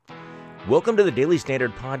Welcome to the Daily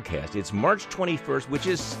Standard Podcast. It's March 21st, which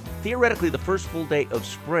is theoretically the first full day of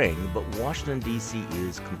spring, but Washington, D.C.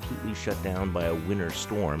 is completely shut down by a winter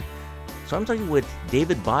storm. So I'm talking with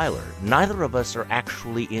David Byler. Neither of us are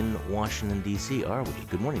actually in Washington, D.C., are we?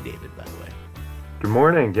 Good morning, David, by the way. Good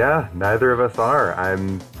morning. Yeah, neither of us are.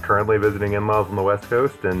 I'm currently visiting in-laws on the West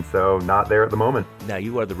Coast, and so not there at the moment. Now,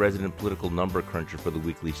 you are the resident political number cruncher for the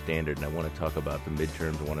Weekly Standard, and I want to talk about the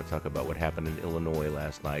midterms. I want to talk about what happened in Illinois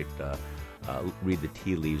last night, read the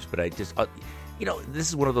tea leaves. But I just, this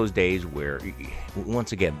is one of those days where,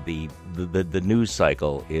 once again, the news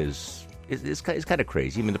cycle is kind of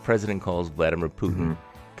crazy. I mean, the president calls Vladimir Putin,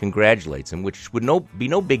 congratulates him, which would be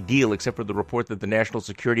no big deal except for the report that the national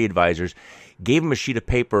security advisors gave him a sheet of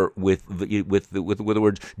paper with the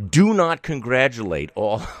words "Do not congratulate"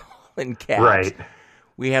 all in caps. Right.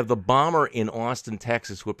 We have the bomber in Austin,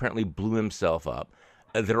 Texas, who apparently blew himself up.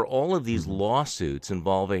 There are all of these lawsuits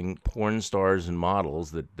involving porn stars and models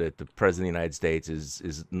that the president of the United States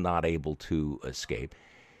is not able to escape.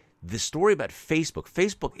 The story about Facebook.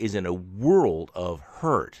 Facebook is in a world of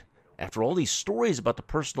hurt after all these stories about the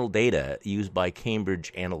personal data used by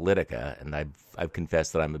Cambridge Analytica, and I've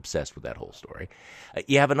confessed that I'm obsessed with that whole story.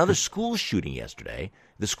 You have another school shooting yesterday.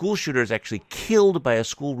 The school shooter is actually killed by a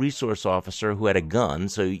school resource officer who had a gun,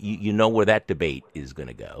 so you know where that debate is going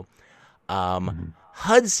to go.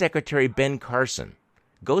 HUD Secretary Ben Carson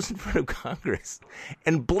goes in front of Congress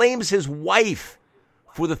and blames his wife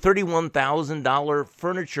for the $31,000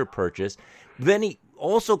 furniture purchase. Then he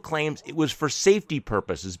also claims it was for safety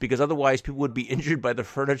purposes because otherwise people would be injured by the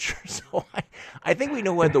furniture. So I think we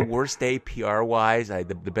know who had the worst day PR-wise,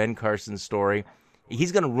 the Ben Carson story.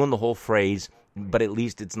 He's going to ruin the whole phrase, but at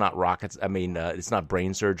least it's not rockets. I mean, it's not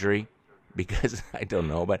brain surgery because I don't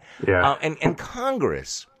know. But yeah. And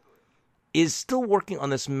Congress is still working on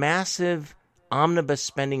this massive omnibus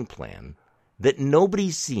spending plan that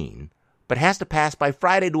nobody's seen, but has to pass by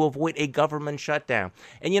Friday to avoid a government shutdown.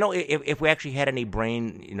 And, if we actually had any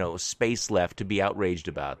brain, space left to be outraged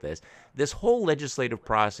about this whole legislative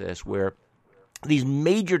process where these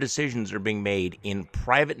major decisions are being made in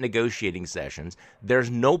private negotiating sessions, there's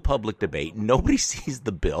no public debate, nobody sees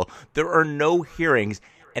the bill, there are no hearings,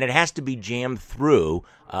 and it has to be jammed through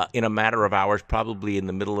in a matter of hours, probably in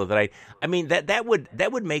the middle of the night. I mean, that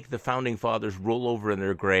would make the founding fathers roll over in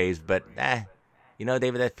their graves, but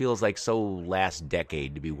David, that feels like so last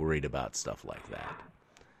decade to be worried about stuff like that.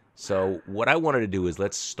 So what I wanted to do is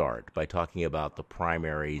let's start by talking about the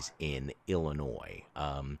primaries in Illinois.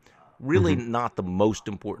 Really not the most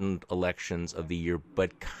important elections of the year,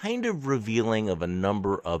 but kind of revealing of a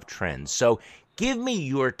number of trends. So give me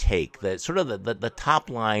your take, the top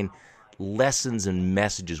line lessons and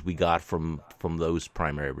messages we got from those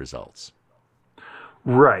primary results.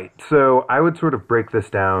 Right. So I would sort of break this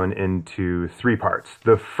down into three parts.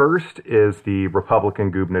 The first is the Republican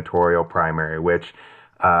gubernatorial primary, which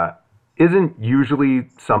isn't usually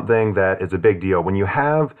something that is a big deal. When you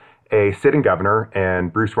have a sitting governor,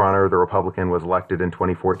 and Bruce Rauner, the Republican, was elected in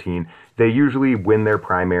 2014, they usually win their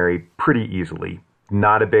primary pretty easily.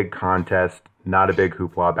 Not a big contest, not a big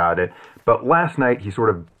hoopla about it. But last night, he sort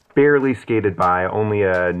of barely skated by, only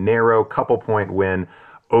a narrow couple-point win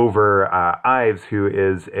over Ives, who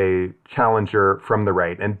is a challenger from the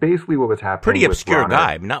right. And basically what was happening Pretty obscure Rauner,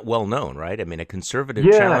 guy, not well known, right? I mean, a conservative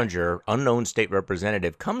challenger, unknown state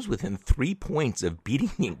representative, comes within 3 points of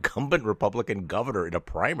beating the incumbent Republican governor in a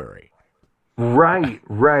primary. Right.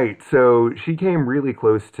 So she came really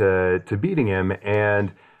close to beating him,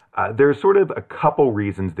 and there's sort of a couple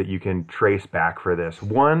reasons that you can trace back for this.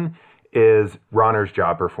 One is Rauner's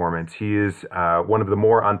job performance. He is one of the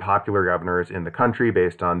more unpopular governors in the country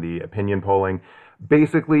based on the opinion polling.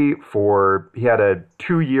 Basically, he had a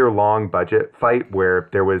 2-year-long budget fight where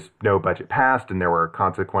there was no budget passed and there were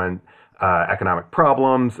consequent economic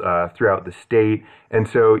problems throughout the state. And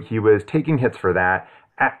so he was taking hits for that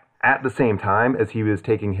at the same time as he was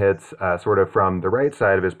taking hits sort of from the right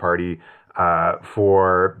side of his party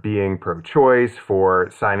for being pro-choice,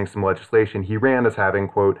 for signing some legislation. He ran as having,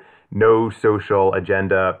 quote, no social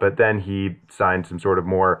agenda, but then he signed some sort of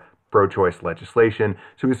more pro-choice legislation.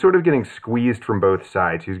 So he was sort of getting squeezed from both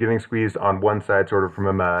sides. He was getting squeezed on one side sort of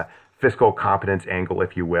from a fiscal competence angle,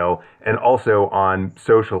 if you will, and also on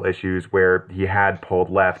social issues where he had pulled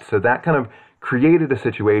left. So that kind of created a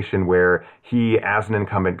situation where he, as an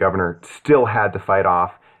incumbent governor, still had to fight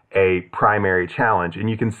off a primary challenge. And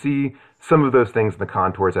you can see some of those things in the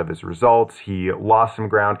contours of his results. He lost some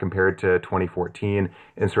ground compared to 2014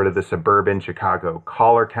 in sort of the suburban Chicago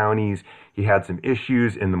collar counties. He had some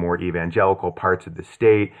issues in the more evangelical parts of the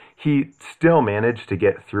state. He still managed to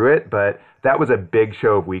get through it, but that was a big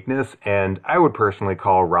show of weakness. And I would personally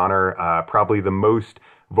call Rauner probably the most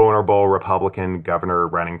vulnerable Republican governor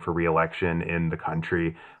running for re-election in the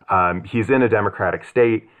country. He's in a Democratic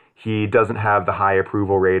state. He doesn't have the high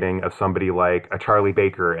approval rating of somebody like a Charlie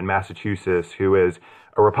Baker in Massachusetts, who is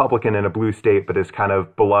a Republican in a blue state, but is kind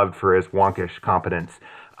of beloved for his wonkish competence.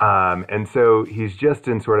 And so he's just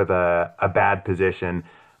in sort of a bad position.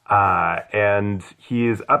 And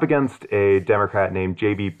he's up against a Democrat named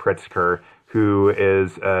J.B. Pritzker, who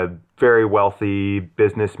is a very wealthy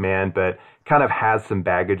businessman, but kind of has some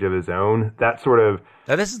baggage of his own. That sort of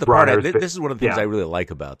now this is the part. This is one of the things I really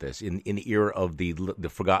like about this. In the era of the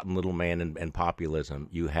forgotten little man and populism,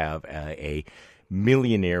 you have a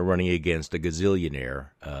millionaire running against a gazillionaire.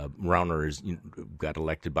 Rauner got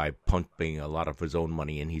elected by pumping a lot of his own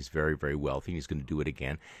money in. He's very, very wealthy. He's going to do it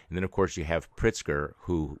again. And then, of course, you have Pritzker,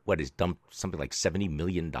 who has dumped something like $70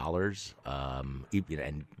 million,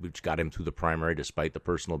 and which got him through the primary despite the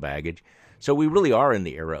personal baggage. So we really are in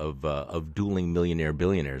the era of dueling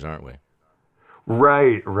millionaire-billionaires, aren't we?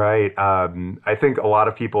 Right. I think a lot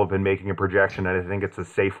of people have been making a projection, and I think it's a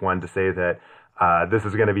safe one to say that this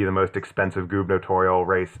is going to be the most expensive gubernatorial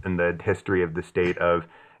race in the history of the state of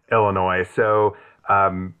Illinois. So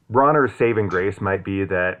Rauner's saving grace might be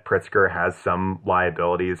that Pritzker has some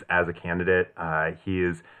liabilities as a candidate.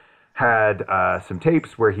 He's had some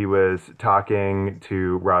tapes where he was talking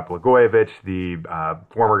to Rod Blagojevich, the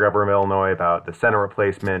former governor of Illinois, about the Senate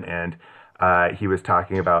replacement, and he was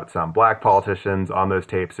talking about some black politicians on those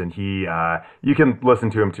tapes, and you can listen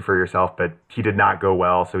to him for yourself, but he did not go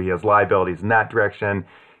well. So he has liabilities in that direction.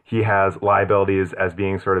 He has liabilities as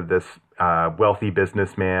being sort of this wealthy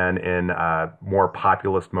businessman in a more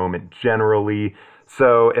populist moment generally.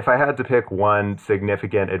 So if I had to pick one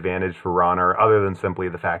significant advantage for Rauner, other than simply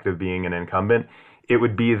the fact of being an incumbent, it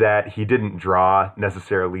would be that he didn't draw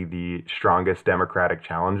necessarily the strongest Democratic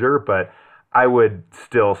challenger, but I would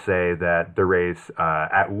still say that the race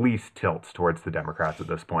at least tilts towards the Democrats at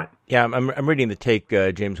this point. Yeah, I'm reading the take,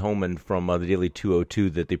 James Holman from the Daily 202,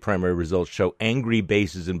 that the primary results show angry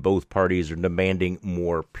bases in both parties are demanding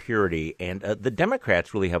more purity. And the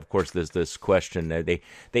Democrats really have, of course, this question.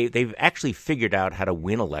 They've actually figured out how to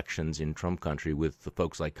win elections in Trump country with the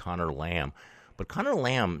folks like Connor Lamb. But Connor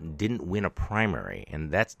Lamb didn't win a primary,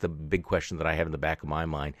 and that's the big question that I have in the back of my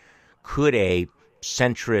mind. Could a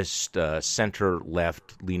centrist,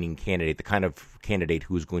 center-left-leaning candidate, the kind of candidate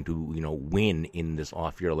who is going to, win in this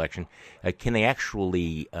off-year election, can they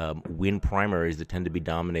actually win primaries that tend to be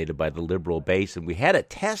dominated by the liberal base? And we had a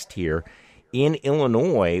test here in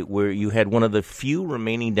Illinois where you had one of the few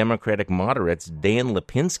remaining Democratic moderates, Dan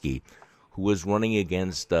Lipinski, who was running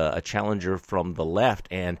against a challenger from the left,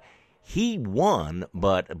 and he won,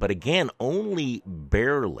 but again, only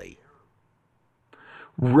barely.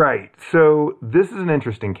 Right. So this is an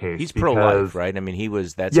interesting case. He's pro-life, right? I mean, he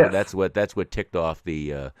was. That's what ticked off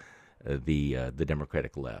the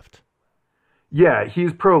Democratic left. Yeah,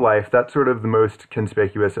 he's pro-life. That's sort of the most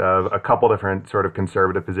conspicuous of a couple different sort of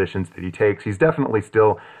conservative positions that he takes. He's definitely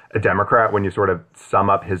still a Democrat when you sort of sum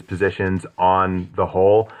up his positions on the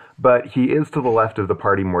whole, but he is to the left of the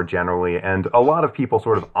party more generally. And a lot of people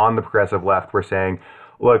sort of on the progressive left were saying,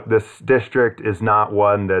 look, this district is not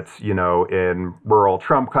one that's, in rural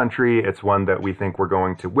Trump country. It's one that we think we're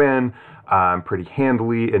going to win pretty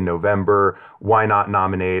handily in November. Why not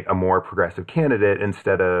nominate a more progressive candidate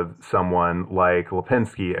instead of someone like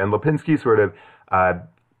Lipinski? And Lipinski sort of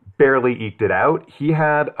barely eked it out. He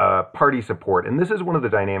had party support. And this is one of the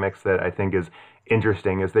dynamics that I think is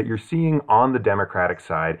interesting, is that you're seeing on the Democratic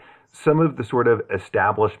side some of the sort of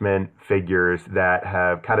establishment figures that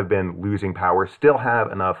have kind of been losing power still have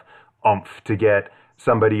enough oomph to get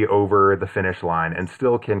somebody over the finish line and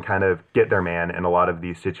still can kind of get their man in a lot of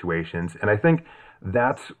these situations. And I think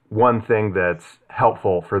that's one thing that's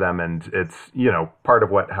helpful for them. And it's, part of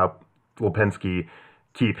what helped Lipinski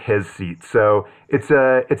keep his seat. So it's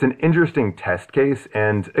an interesting test case.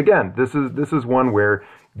 And again, this is one where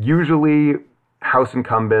usually House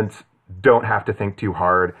incumbents don't have to think too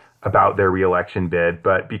hard about their reelection bid,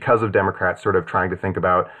 but because of Democrats sort of trying to think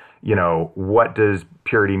about, what does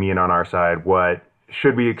purity mean on our side? What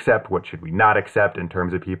should we accept? What should we not accept in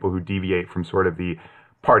terms of people who deviate from sort of the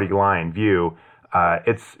party line view?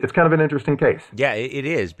 It's kind of an interesting case. Yeah, it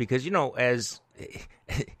is, because, as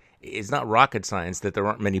it's not rocket science that there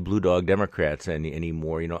aren't many blue dog Democrats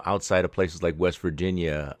anymore. Outside of places like West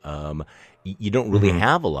Virginia, you don't really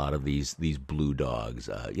have a lot of these blue dogs.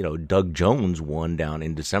 Doug Jones won down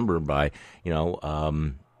in December by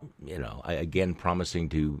again, promising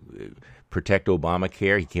to protect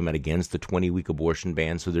Obamacare. He came out against the 20-week abortion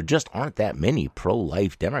ban. So there just aren't that many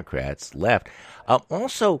pro-life Democrats left.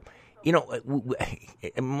 Also, I'm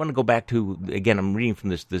going to go back to, again, I'm reading from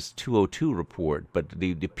this 202 report, but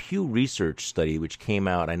the Pew Research study, which came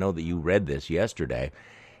out, I know that you read this yesterday,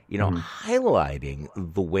 highlighting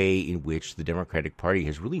the way in which the Democratic Party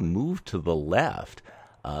has really moved to the left.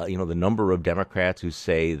 The number of Democrats who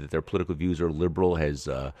say that their political views are liberal has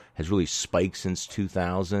really spiked since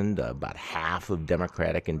 2000. About half of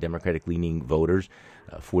Democratic and Democratic-leaning voters,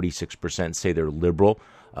 46%, say they're liberal.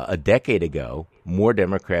 A decade ago, more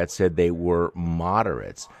Democrats said they were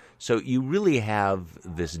moderates. So you really have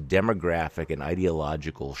this demographic and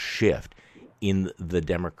ideological shift in the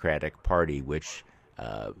Democratic Party, which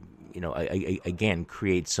again,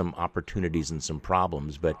 creates some opportunities and some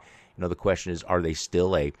problems. But, the question is, are they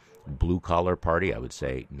still a blue-collar party? I would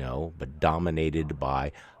say no, but dominated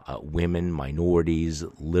by women, minorities,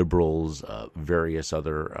 liberals, various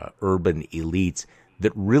other urban elites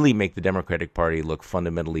that really make the Democratic Party look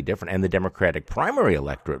fundamentally different, and the Democratic primary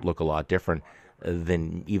electorate look a lot different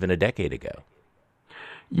than even a decade ago.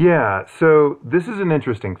 Yeah, so this is an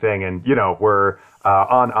interesting thing, and we're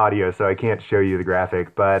on audio, so I can't show you the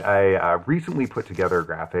graphic, but I recently put together a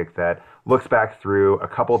graphic that looks back through a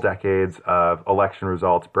couple decades of election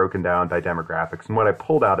results broken down by demographics, and what I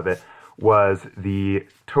pulled out of it was the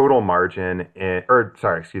total margin, the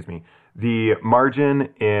margin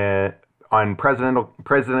on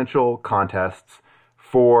presidential contests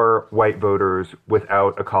for white voters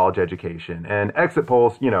without a college education. And exit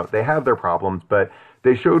polls, they have their problems, but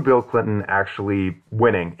they showed Bill Clinton actually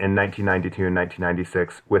winning in 1992 and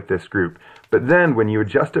 1996 with this group. But then when you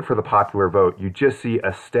adjust it for the popular vote, you just see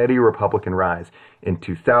a steady Republican rise. In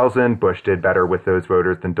 2000, Bush did better with those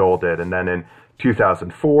voters than Dole did. And then in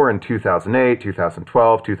 2004 and 2008,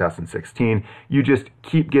 2012, 2016, you just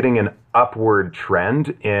keep getting an upward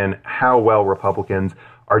trend in how well Republicans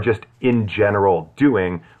are just in general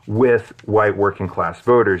doing with white working class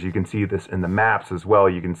voters. You can see this in the maps as well.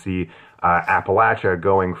 You can see Appalachia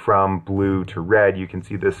going from blue to red. You can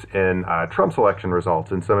see this in Trump's election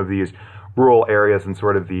results in some of these rural areas and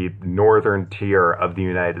sort of the northern tier of the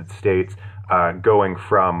United States going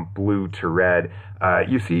from blue to red.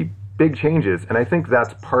 You see big changes, and I think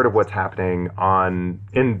that's part of what's happening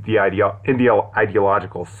in the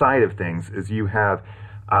ideological side of things. Is you have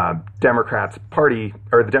the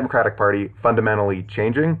Democratic Party fundamentally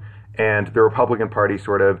changing, and the Republican Party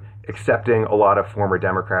sort of accepting a lot of former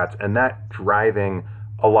Democrats, and that driving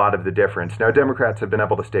a lot of the difference. Now, Democrats have been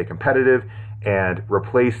able to stay competitive and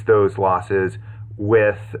replace those losses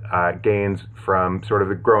with gains from sort of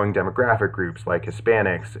the growing demographic groups like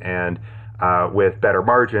Hispanics and with better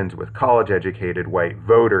margins with college-educated white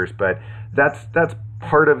voters. But that's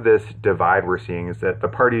part of this divide we're seeing, is that the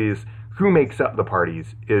parties, who makes up the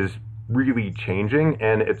parties, is really changing,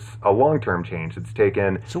 and it's a long-term change. It's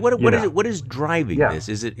taken. So what is driving this?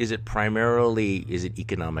 Is it primarily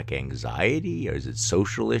economic anxiety, or is it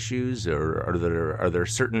social issues, or are there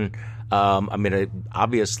certain?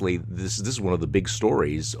 Obviously, this is one of the big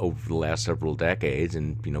stories over the last several decades,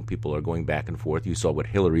 and people are going back and forth. You saw what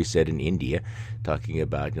Hillary said in India, talking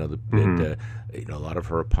about that a lot of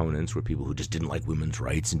her opponents were people who just didn't like women's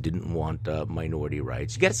rights and didn't want minority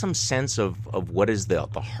rights. You get some sense of what is the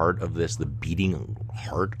heart of this, the beating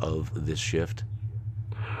heart of this shift?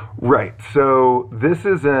 Right. So this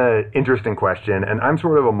is an interesting question, and I'm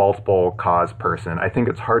sort of a multiple cause person. I think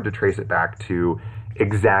it's hard to trace it back to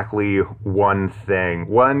exactly one thing,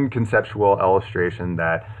 one conceptual illustration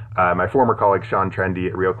that my former colleague Sean Trendy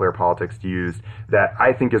at Real Clear Politics used that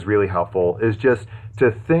I think is really helpful, is just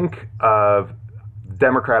to think of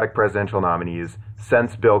Democratic presidential nominees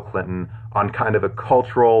since Bill Clinton on kind of a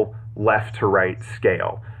cultural left to right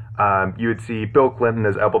scale. You would see Bill Clinton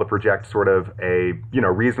is able to project sort of a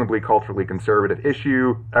reasonably culturally conservative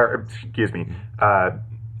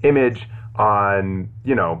image on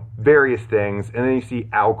various things, and then you see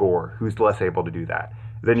Al Gore, who's less able to do that.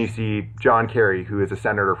 Then you see John Kerry, who is a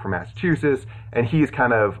senator from Massachusetts, and he's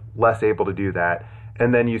kind of less able to do that.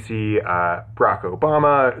 And then you see Barack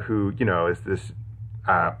Obama, who is this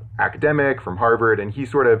academic from Harvard, and he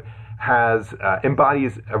sort of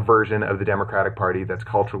embodies a version of the Democratic Party that's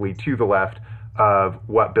culturally to the left of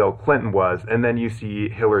what Bill Clinton was. And then you see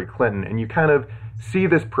Hillary Clinton, and you kind of see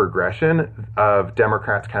this progression of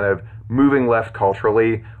Democrats kind of moving left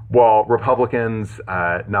culturally, while Republicans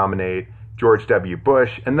nominate George W.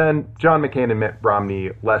 Bush, and then John McCain and Mitt Romney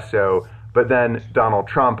less so. But then Donald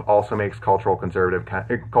Trump also makes cultural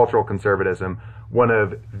conservatism one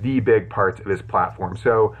of the big parts of his platform.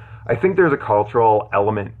 So I think there's a cultural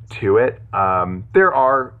element to it. There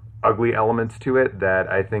are ugly elements to it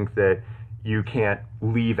that I think that you can't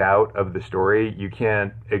leave out of the story. You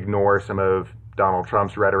can't ignore some of Donald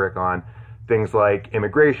Trump's rhetoric on things like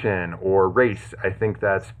immigration or race. I think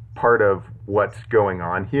that's part of what's going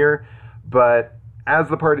on here. But as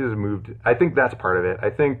the parties have moved, I think that's part of it. I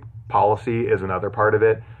think policy is another part of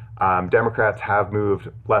it. Democrats have moved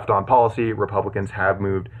left on policy. Republicans have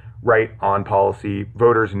moved right on policy.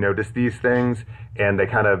 Voters notice these things and they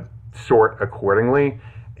kind of sort accordingly.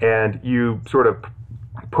 And you sort of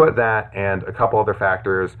put that and a couple other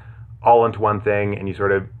factors all into one thing and you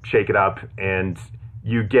sort of shake it up and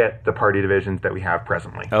you get the party divisions that we have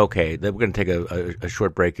presently. Okay, then we're going to take a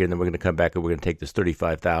short break here, and then we're going to come back and we're going to take this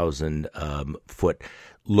 35,000 foot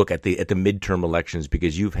look at the midterm elections,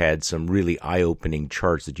 because you've had some really eye-opening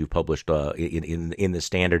charts that you've published in the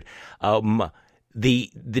Standard.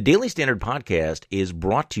 The Daily Standard podcast is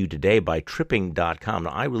brought to you today by tripping.com. Now,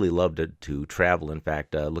 I really love to travel. In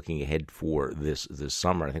fact, looking ahead for this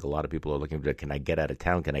summer, I think a lot of people are looking for, can I get out of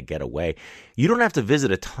town? Can I get away? You don't have to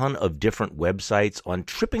visit a ton of different websites. On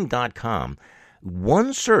tripping.com,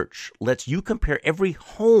 one search lets you compare every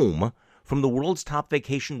home from the world's top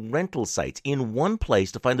vacation rental sites in one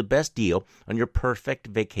place to find the best deal on your perfect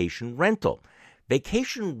vacation rental.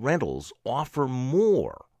 Vacation rentals offer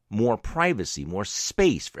more privacy, more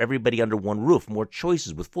space for everybody under one roof, more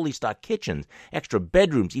choices with fully stocked kitchens, extra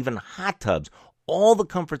bedrooms, even hot tubs, all the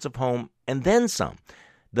comforts of home, and then some.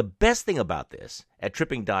 The best thing about this at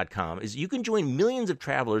tripping.com is you can join millions of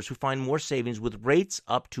travelers who find more savings with rates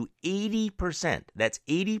up to 80%. That's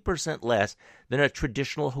 80% less than a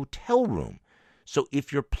traditional hotel room. So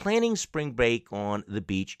if you're planning spring break on the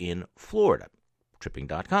beach in Florida,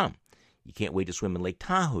 tripping.com. You can't wait to swim in Lake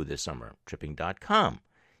Tahoe this summer, tripping.com.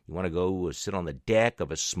 You want to go sit on the deck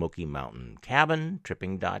of a Smoky Mountain cabin,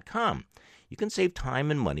 tripping.com. You can save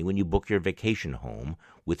time and money when you book your vacation home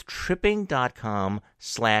with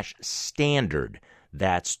tripping.com/standard.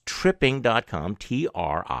 That's tripping.com,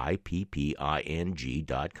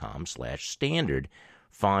 tripping.com/standard.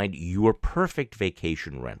 Find your perfect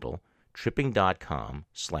vacation rental,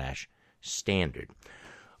 tripping.com/standard.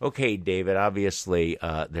 Okay, David, obviously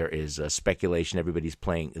there is speculation. Everybody's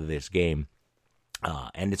playing this game.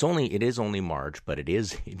 And it is only March, but it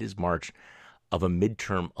is March of a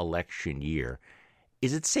midterm election year.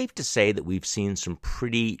 Is it safe to say that we've seen some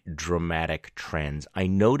pretty dramatic trends? I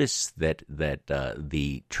noticed that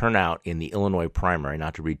the turnout in the Illinois primary,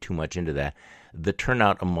 not to read too much into that, the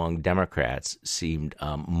turnout among Democrats seemed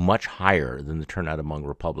much higher than the turnout among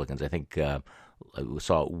Republicans. I think I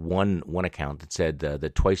saw one account that said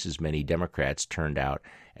that twice as many Democrats turned out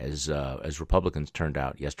as Republicans turned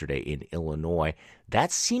out yesterday in Illinois.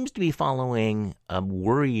 That seems to be following a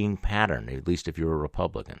worrying pattern, at least if you're a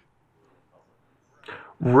Republican.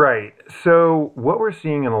 Right. So what we're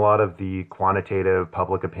seeing in a lot of the quantitative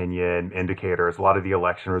public opinion indicators, a lot of the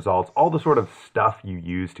election results, all the sort of stuff you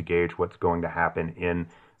use to gauge what's going to happen in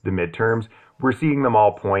the midterms, we're seeing them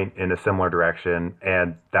all point in a similar direction,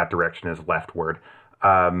 and that direction is leftward.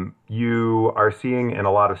 You are seeing in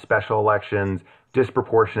a lot of special elections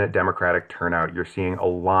disproportionate Democratic turnout. You're seeing a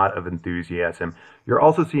lot of enthusiasm. You're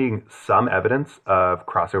also seeing some evidence of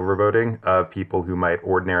crossover voting, of people who might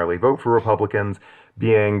ordinarily vote for Republicans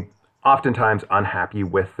being oftentimes unhappy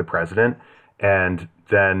with the president and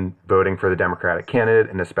then voting for the Democratic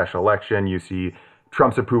candidate in a special election. You see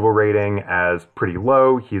Trump's approval rating as pretty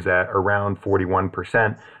low. He's at around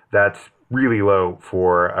 41%. That's really low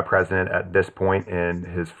for a president at this point in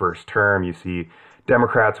his first term. You see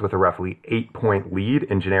Democrats with a roughly 8-point lead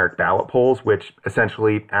in generic ballot polls, which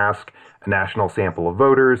essentially ask a national sample of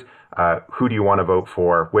voters, who do you want to vote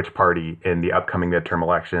for, which party in the upcoming midterm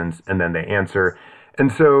elections, and then they answer. And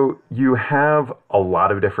so you have a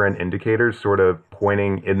lot of different indicators sort of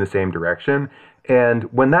pointing in the same direction. And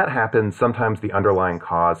when that happens, sometimes the underlying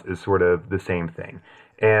cause is sort of the same thing.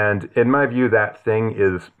 And in my view, that thing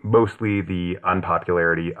is mostly the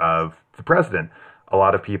unpopularity of the president. A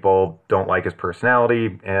lot of people don't like his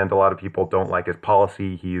personality, and a lot of people don't like his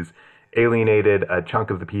policy. He's alienated a chunk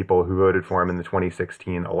of the people who voted for him in the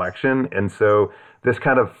 2016 election. And so this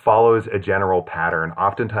kind of follows a general pattern.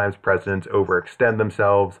 Oftentimes presidents overextend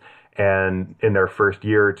themselves and in their first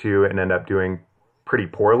year or two and end up doing pretty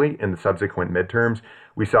poorly in the subsequent midterms.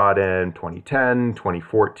 We saw it in 2010,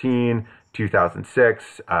 2014,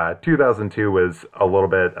 2006. 2002 was a little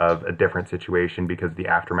bit of a different situation because of the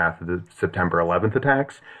aftermath of the September 11th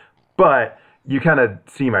attacks. But you kind of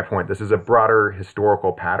see my point. This is a broader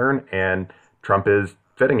historical pattern, and Trump is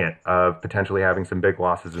fitting it of potentially having some big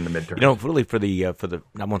losses in the midterms. Really for the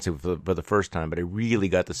I won't say for the first time, but I really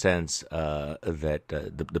got the sense that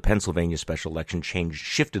the Pennsylvania special election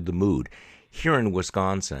shifted the mood. Here in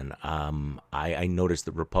Wisconsin, I noticed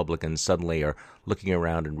that Republicans suddenly are looking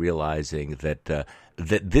around and realizing that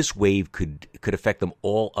that this wave could affect them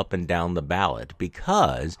all up and down the ballot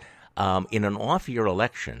because in an off-year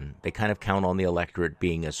election, they kind of count on the electorate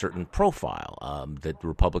being a certain profile, that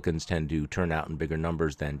Republicans tend to turn out in bigger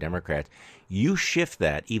numbers than Democrats. You shift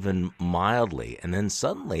that even mildly, and then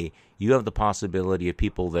suddenly you have the possibility of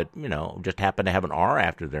people that, just happen to have an R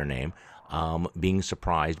after their name being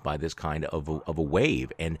surprised by this kind of a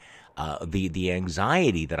wave. And the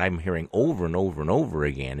anxiety that I'm hearing over and over and over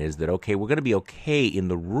again is that, okay, we're going to be okay in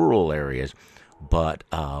the rural areas, but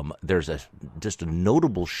there's just a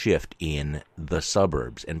notable shift in the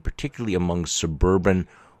suburbs, and particularly among suburban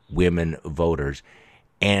women voters.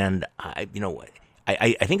 And I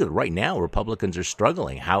think that right now Republicans are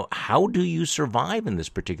struggling. How do you survive in this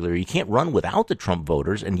particular? You can't run without the Trump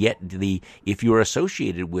voters, and yet if you're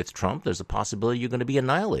associated with Trump, there's a possibility you're going to be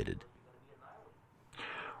annihilated.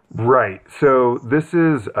 Right. So this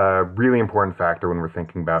is a really important factor when we're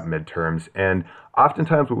thinking about midterms. And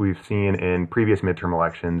oftentimes what we've seen in previous midterm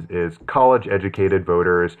elections is college-educated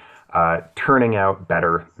voters turning out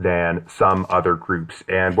better than some other groups.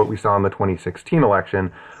 And what we saw in the 2016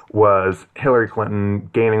 election was Hillary Clinton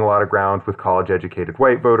gaining a lot of ground with college-educated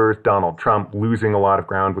white voters, Donald Trump losing a lot of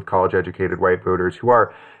ground with college-educated white voters who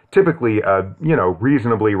are typically a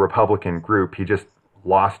reasonably Republican group. He just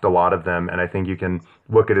lost a lot of them, and I think you can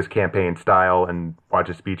look at his campaign style and watch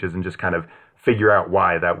his speeches and just kind of figure out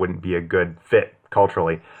why that wouldn't be a good fit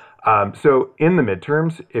culturally. So in the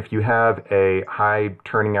midterms, if you have a high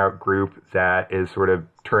turning out group that is sort of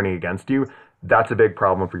turning against you, that's a big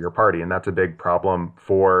problem for your party, and that's a big problem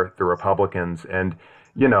for the Republicans. And,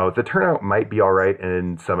 the turnout might be all right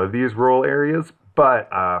in some of these rural areas, but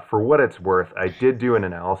for what it's worth, I did do an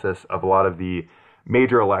analysis of a lot of the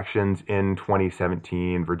major elections in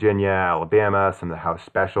 2017, Virginia, Alabama, some of the House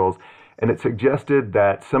specials, and it suggested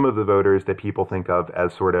that some of the voters that people think of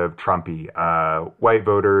as sort of Trumpy, white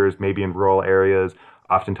voters, maybe in rural areas,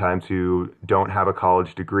 oftentimes who don't have a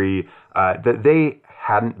college degree, that they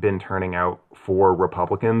hadn't been turning out for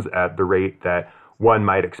Republicans at the rate that one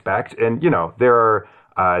might expect. And, there are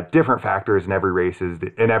different factors in every race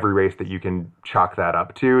that you can chalk that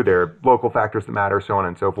up to. There are local factors that matter, so on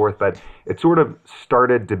and so forth. But it sort of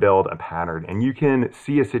started to build a pattern. And you can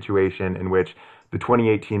see a situation in which the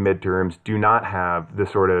 2018 midterms do not have the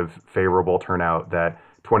sort of favorable turnout that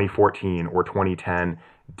 2014 or 2010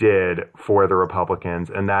 did for the Republicans,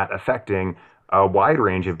 and that affecting a wide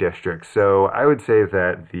range of districts. So I would say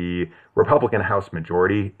that the Republican House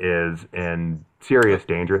majority is in serious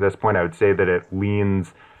danger at this point. I would say that it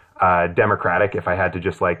leans Democratic if I had to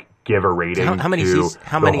just give a rating how many to seats,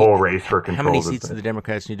 the whole race for control. How many seats do the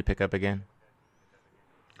Democrats need to pick up again?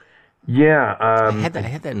 Yeah, I had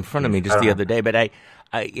that in front of me just the other day, but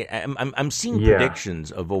I'm seeing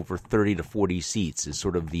predictions of over 30 to 40 seats is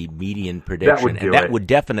sort of the median prediction, that would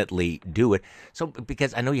definitely do it. So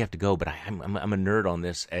because I know you have to go, but I'm a nerd on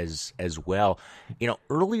this as well.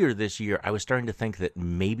 Earlier this year, I was starting to think that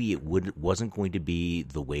maybe wasn't going to be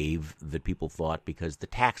the wave that people thought because the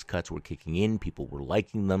tax cuts were kicking in, people were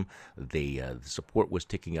liking them, the support was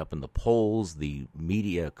ticking up in the polls, the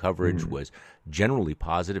media coverage was generally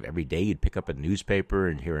positive. Every day you'd pick up a newspaper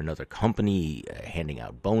and hear another company handing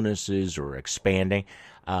out bonuses or expanding.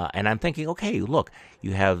 And I'm thinking, okay, look,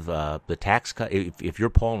 you have the tax cut. If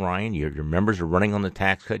you're Paul Ryan, your members are running on the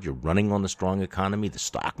tax cut. You're running on the strong economy. The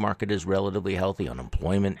stock market is relatively healthy.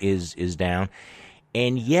 Unemployment is down.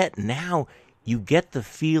 And yet now you get the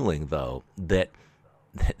feeling, though, that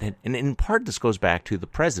and in part this goes back to the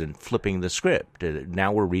president flipping the script.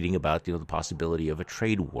 Now we're reading about the possibility of a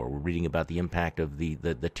trade war. We're reading about the impact of the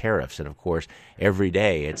tariffs, and of course every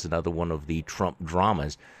day it's another one of the Trump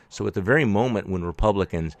dramas. So at the very moment when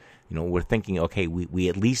Republicans, we're thinking, okay, we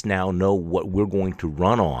at least now know what we're going to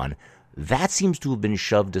run on, that seems to have been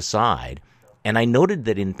shoved aside. And I noted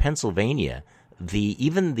that in Pennsylvania,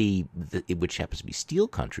 which happens to be steel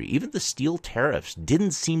country, even the steel tariffs didn't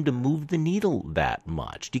seem to move the needle that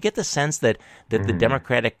much. Do you get the sense that the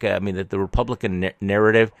Democratic, that the Republican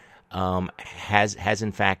narrative has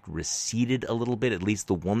in fact receded a little bit? At least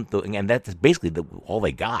the one thing, and that's basically all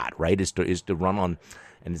they got, right? Is to run on,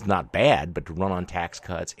 and it's not bad, but to run on tax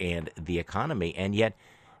cuts and the economy, and yet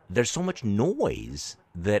there's so much noise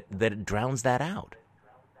that it drowns that out.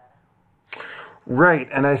 Right,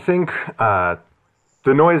 and I think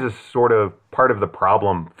the noise is sort of part of the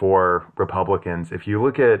problem for Republicans. If you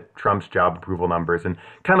look at Trump's job approval numbers, and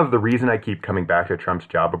kind of the reason I keep coming back to Trump's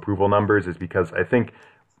job approval numbers is because I think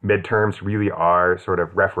midterms really are sort of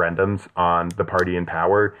referendums on the party in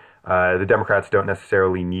power. The Democrats don't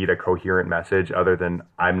necessarily need a coherent message other than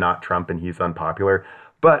I'm not Trump and he's unpopular.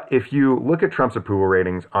 But if you look at Trump's approval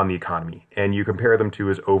ratings on the economy and you compare them to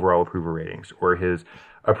his overall approval ratings or his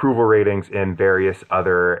approval ratings in various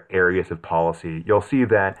other areas of policy, you'll see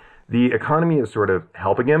that the economy is sort of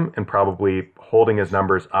helping him and probably holding his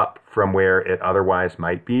numbers up from where it otherwise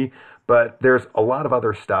might be. But there's a lot of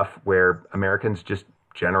other stuff where Americans just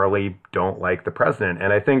generally don't like the president.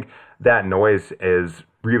 And I think that noise is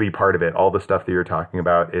really part of it. All the stuff that you're talking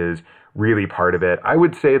about is really part of it. I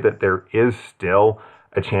would say that there is still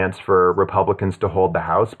a chance for Republicans to hold the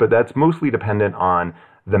House, but that's mostly dependent on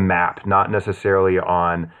the map, not necessarily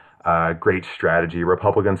on great strategy.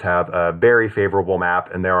 Republicans have a very favorable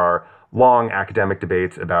map, and there are long academic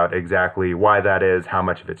debates about exactly why that is, how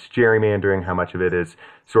much of it's gerrymandering, how much of it is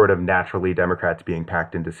sort of naturally Democrats being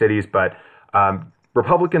packed into cities. But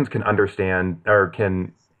Republicans can understand or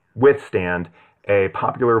can withstand a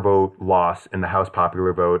popular vote loss in the House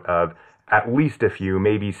popular vote of at least a few,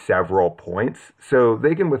 maybe several points. So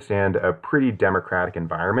they can withstand a pretty democratic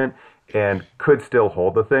environment and could still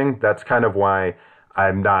hold the thing. That's kind of why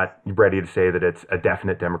I'm not ready to say that it's a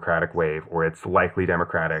definite Democratic wave or it's likely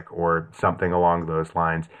Democratic or something along those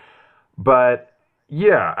lines. But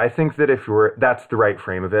yeah, I think that that's the right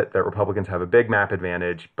frame of it, that Republicans have a big map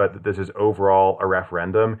advantage, but that this is overall a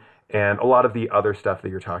referendum. And a lot of the other stuff that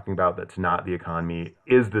you're talking about that's not the economy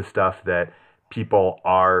is the stuff that people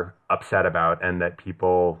are upset about and that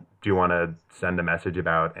people do want to send a message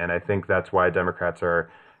about. And I think that's why Democrats are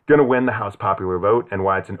going to win the House popular vote and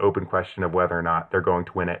why it's an open question of whether or not they're going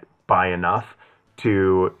to win it by enough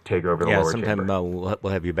to take over the lower chamber. Yeah, sometime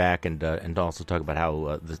we'll have you back and also talk about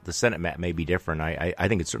how the Senate map may be different. I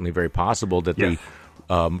think it's certainly very possible that the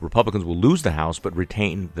Republicans will lose the House but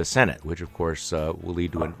retain the Senate, which, of course, will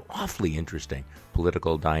lead to an awfully interesting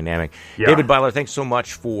political dynamic. Yeah. David Byler, thanks so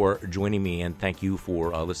much for joining me, and thank you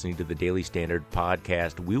for listening to the Daily Standard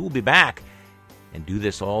podcast. We will be back and do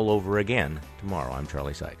this all over again tomorrow. I'm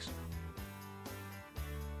Charlie Sykes.